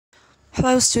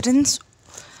Hello students.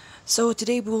 So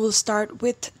today we will start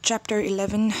with chapter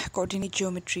 11, coordinate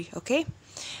geometry, okay?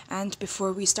 And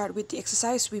before we start with the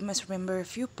exercise, we must remember a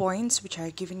few points which are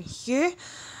given here.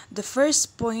 The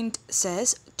first point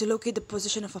says, to locate the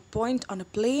position of a point on a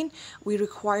plane, we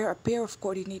require a pair of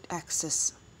coordinate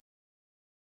axes.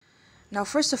 Now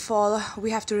first of all,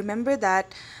 we have to remember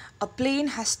that a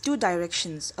plane has two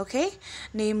directions, okay?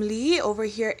 Namely, over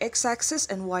here x-axis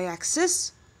and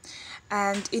y-axis.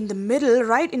 And in the middle,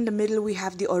 right in the middle, we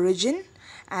have the origin,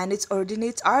 and its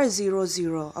ordinates are 0,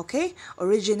 0. Okay?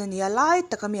 Origin na niya lai,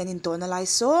 takami anin to na lai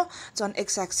so. So on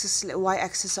x-axis,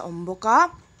 y-axis sa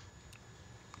omboka.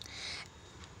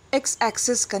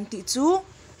 X-axis kanti tu,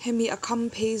 hemi akam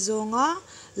pezo nga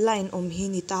line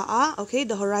omhini taa. Okay?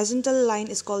 The horizontal line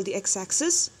is called the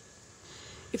x-axis.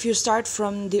 If you start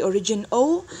from the origin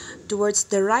O, towards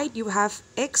the right, you have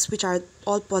x, which are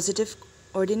all positive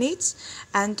ordinates,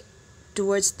 and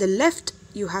towards the left,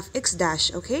 you have x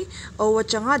dash, okay? O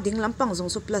wachanga ding lampang zong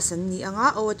so plus ni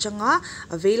anga o wachanga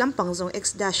ave lampang zong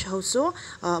x dash ho so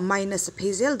minus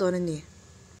pezel donani.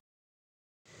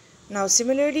 Now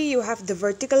similarly, you have the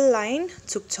vertical line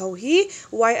tuk hi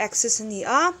y-axis ni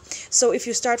a. So if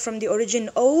you start from the origin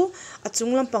O,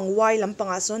 atung lampang y lampang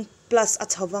ason plus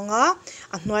atawanga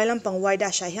atnoy lampang y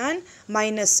dash ayan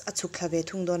minus atuk lave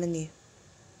tung donani.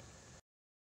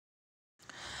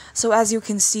 So as you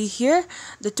can see here,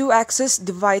 the two axes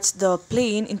divides the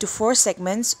plane into 4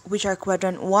 segments, which are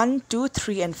quadrant 1, 2,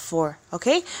 3, and 4.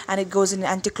 Okay? And it goes in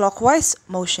anti-clockwise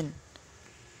motion.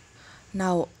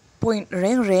 Now, point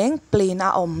reng plane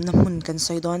a namun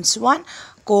kansoy don swan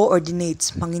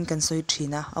coordinates mangin kansoy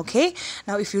trina. Okay?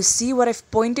 Now, if you see what I've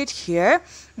pointed here,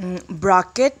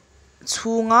 bracket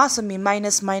chunga sa mi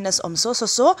minus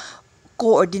so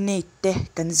coordinate te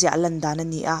kanzia landana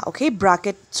niya. Okay,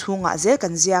 bracket chunga zel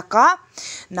kanzia ka.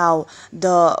 Now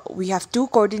we have two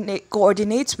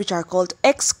coordinates which are called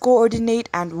x coordinate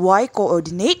and y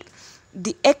coordinate.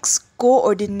 The x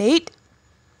coordinate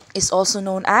is also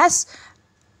known as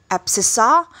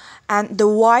abscissa, and the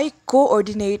y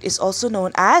coordinate is also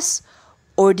known as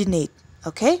ordinate.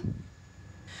 Okay,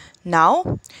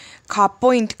 now ka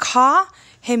point ka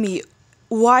hemi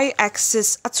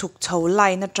y-axis atuk tau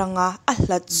line na tranga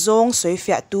ahlat zong soy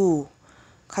fia tu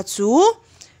kachu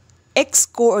x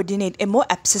coordinate emo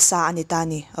abscissa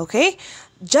anitani. Okay,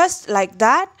 just like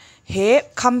that, he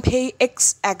kampe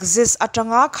x axis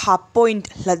atranga ka point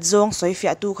hlat zong soy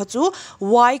fia tu kachu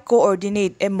y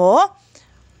coordinate emo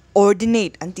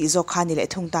ordinate anti zo khanile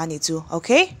thungtani chu.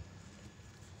 Okay,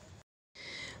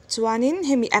 chuanin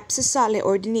hemi abscissa le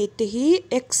ordinate te hi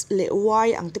x le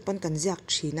y ang tepan kan ziak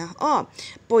thina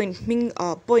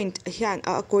point hian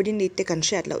coordinate te kan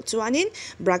shet lo chuanin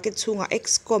bracket chunga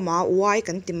x comma y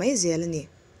kan timai zelani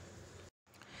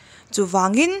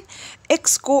chuwangin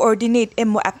x coordinate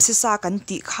emo abscissa kan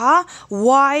ti kha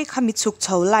y khami chuk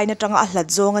chho line atanga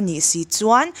ahlat zong ani si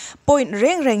chuan point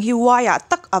reng hi y a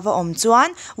tak ava om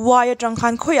chuan y atang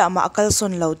khan khoya ma akal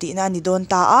son lo ti na ni don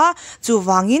ta a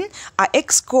chuwangin a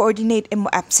x coordinate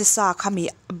emo abscissa khami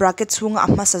bracket chunga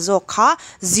amma sa zo kha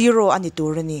 0 ani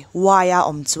turani y a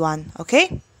om chuan.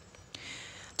 Okay,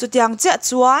 chutiang cha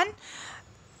chuan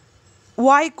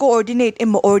y coordinate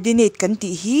emo ordinate kan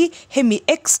ti hi hemi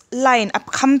x line ap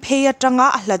khampe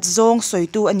atanga ahlat zong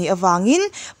soitu ani awangin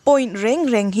point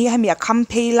reng hi hemi a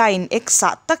khampe line x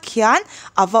sa tak hian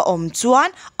ava om chuan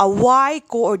a y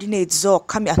coordinate zok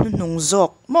khami anung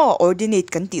zok mo ordinate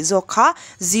kan ti zok kha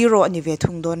 0 ani ve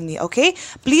thung don ni. Okay,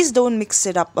 please don't mix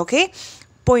it up. Okay,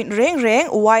 point reng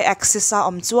y axis sa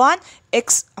om chuan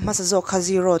x ama sa zok kha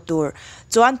 0 tur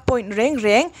chuan point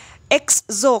reng x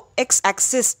zok x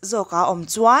axis zoka om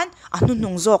chuan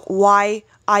anung zok y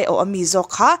I o ami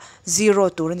zok ha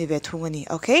 0 tur ni ve thungani.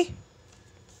 Okay,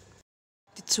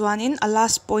 chuanin a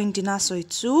last point dina soi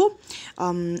chu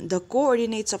the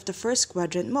coordinates of the first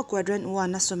quadrant mo quadrant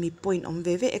 1 na so mi point om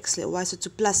veve x le y so chu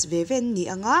plus veve ni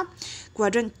anga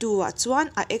quadrant 2 a chuan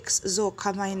a x zok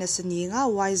kha minus ni nga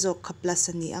y zok kha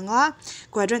plus ni anga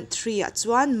quadrant 3 a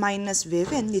chuan minus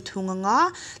veve ni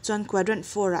thunganga chuan quadrant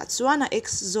 4 a chuan a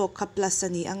x zok kha plus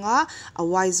ni anga a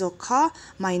y zok kha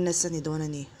minus ni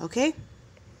donani. Okay,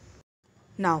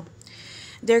 now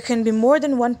there can be more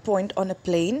than one point on a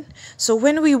plane, so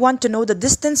when we want to know the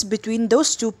distance between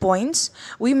those 2 points,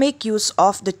 we make use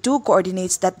of the two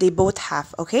coordinates that they both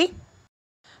have. Okay,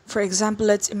 for example,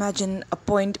 let's imagine a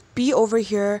point P over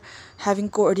here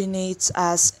having coordinates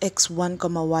as x1,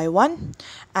 y1,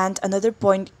 and another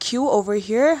point Q over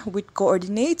here with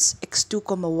coordinates x2,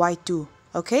 y2.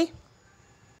 Okay,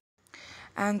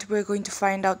 and we're going to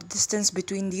find out the distance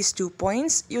between these 2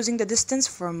 points using the distance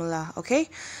formula. Okay,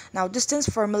 now distance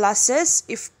formula says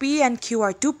if P and Q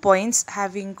are 2 points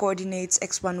having coordinates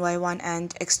x1, y1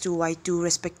 and x2, y2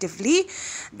 respectively,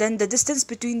 then the distance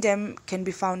between them can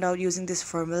be found out using this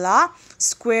formula: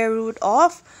 square root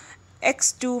of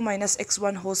x2 minus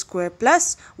x1 whole square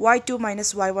plus y2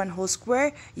 minus y1 whole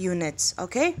square units.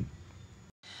 Okay,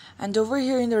 and over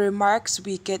here in the remarks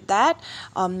we get that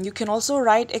you can also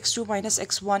write x2 minus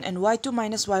x1 and y2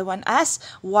 minus y1 as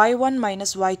y1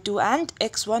 minus y2 and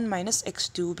x1 minus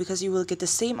x2, because you will get the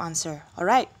same answer.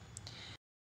 Alright.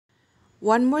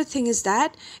 One more thing is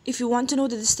that if you want to know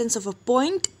the distance of a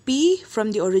point P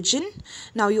from the origin,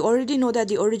 now you already know that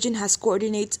the origin has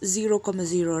coordinates 0,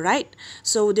 0, right?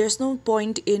 So there's no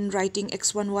point in writing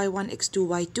x1, y1, x2,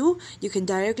 y2. You can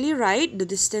directly write the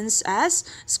distance as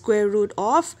square root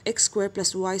of x squared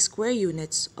plus y squared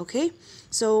units, okay?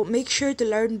 So make sure to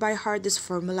learn by heart this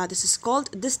formula. This is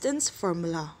called distance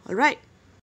formula, alright?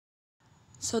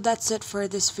 So that's it for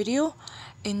this video.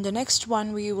 In the next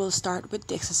one, we will start with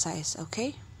the exercise,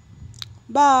 okay?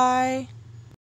 Bye!